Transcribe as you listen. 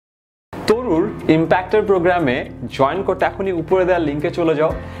তরুর ইম্প্যাক্টর প্রোগ্রামে জয়েন করতে এখনই উপরে দেওয়া লিঙ্কে চলে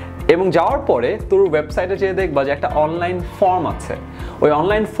যাও এবং যাওয়ার পরে তরুর ওয়েবসাইটে যেয়ে দেখবা যে একটা অনলাইন ফর্ম আছে। ওই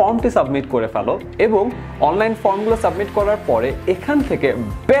অনলাইন ফর্মটি সাবমিট করে ফেলো এবং অনলাইন ফর্মগুলো সাবমিট করার পরে এখান থেকে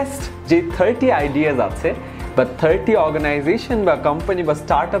বেস্ট যে 30 আইডিয়াস আছে বা 30 অর্গানাইজেশন বা কোম্পানি বা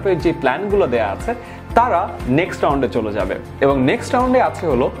স্টার্টআপের যে প্ল্যানগুলো দেওয়া আছে তারা নেক্সট রাউন্ডে চলে যাবে। এবং নেক্সট রাউন্ডে আছে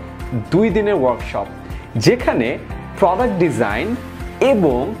হলো 2 দিনের ওয়ার্কশপ, যেখানে প্রোডাক্ট ডিজাইন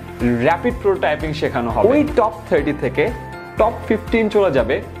এবং র্যাপিড প্রোটোটাইপিং শেখানো হবে। ওই টপ 30 থেকে টপ 15 চলে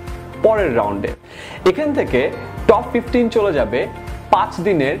যাবে পরের রাউন্ডে। এখান থেকে টপ 15 চলে যাবে 5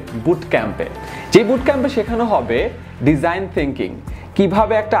 দিনের বুট ক্যাম্পে। যে বুট ক্যাম্পে শেখানো হবে ডিজাইন থিঙ্কিং,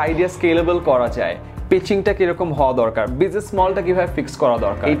 কিভাবে একটা আইডিয়া স্কেলেবল করা যায়, পিচিংটা কিরকম হওয়া দরকার, বিজনেস মডেলটা কিভাবে ফিক্স করা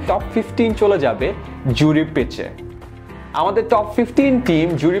দরকার। এই টপ 15 চলে যাবে জুরি পিচে। আমাদের টপ 15 টিম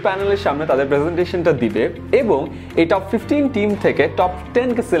জুরি প্যানেলের সামনে তাদের প্রেজেন্টেশনটা দিবে এবং এই টপ 15 টিম থেকে টপ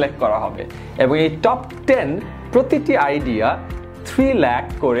 10কে সিলেক্ট করা হবে এবং এই টপ 10 প্রতিটি আইডিয়া 3 লাখ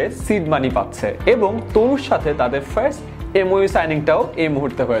করে সিড মানি পাচ্ছে এবং তরুর সাথে তাদের ফার্স্ট এমওইউ সাইনিংটাও এই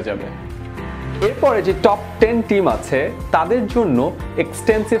মুহূর্তে হয়ে যাবে। এরপরে যে টপ 10 টিম আছে তাদের জন্য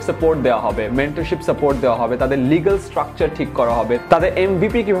এক্সটেন্সিভ সাপোর্ট দেওয়া হবে, মেন্টরশিপ সাপোর্ট দেওয়া হবে, তাদের লিগ্যাল স্ট্রাকচার ঠিক করা হবে, তাদের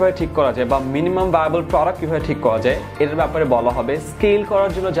এমভিপি কিভাবে ঠিক করা যায় বা মিনিমাম ভায়াবল প্রোডাক্ট কিভাবে ঠিক করা যায় এর ব্যাপারে বলা হবে। স্কেল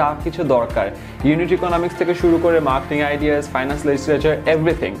করার জন্য যা কিছু দরকার, ইউনিট ইকোনমিক্স থেকে শুরু করে marketing ideas, finance literature,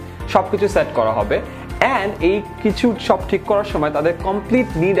 everything সবকিছু সেট করা হবে। অ্যান্ড এই কিছু সব ঠিক করার সময় তাদের কমপ্লিট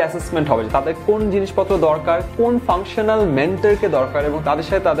নিড অ্যাসেসমেন্ট হবে, তাদের কোন জিনিসপত্র দরকার, কোন ফাংশনাল মেন্টরকে দরকার এবং তাদের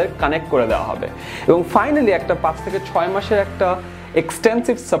সাথে তাদের কানেক্ট করে দেওয়া হবে। এবং ফাইনালি একটা 5 থেকে 6 মাসের একটা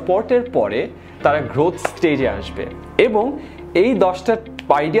এক্সটেন্সিভ সাপোর্টের পরে তারা গ্রোথ স্টেজে আসবে এবং এই 10টা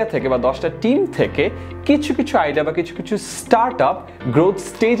আইডিয়া থেকে বা 10টা টিম থেকে কিছু কিছু আইডিয়া বা কিছু কিছু স্টার্ট আপ গ্রোথ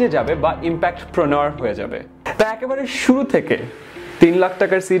স্টেজে যাবে বা ইম্প্যাক্টপ্রেনার হয়ে যাবে। তা একেবারে শুরু থেকে 3 লাখ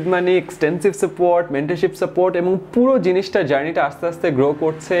টাকার সিড মানি, এক্সটেন্সিভ সাপোর্ট, মেন্টরশিপ সাপোর্ট এবং পুরো জিনিসটা জার্নিটা আস্তে আস্তে গ্রো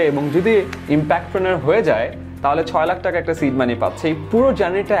করছে এবং যদি ইম্প্যাক্টপ্রেনার হয়ে যায় তাহলে 6 লাখ টাকা একটা সিড মানি পাচ্ছে। এই পুরো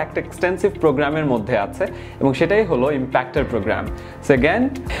জার্নিটা একটা এক্সটেন্সিভ প্রোগ্রামের মধ্যে আছে এবং সেটাই হলো ইম্প্যাক্টর প্রোগ্রাম। সো অ্যাগেন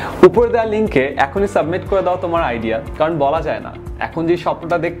উপরে দেওয়া লিঙ্কে এখনই সাবমিট করে দাও তোমার আইডিয়া, কারণ বলা যায় না এখন যে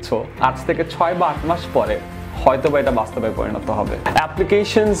স্বপ্নটা দেখছো আজ থেকে 6 বা 8 মাস পরে হয়তো বা এটা বাস্তবে পরিণত হবে।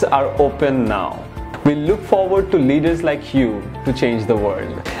 Applications are open now. We look forward to leaders like you to change the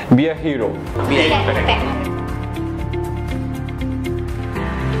world. Be a hero. Be a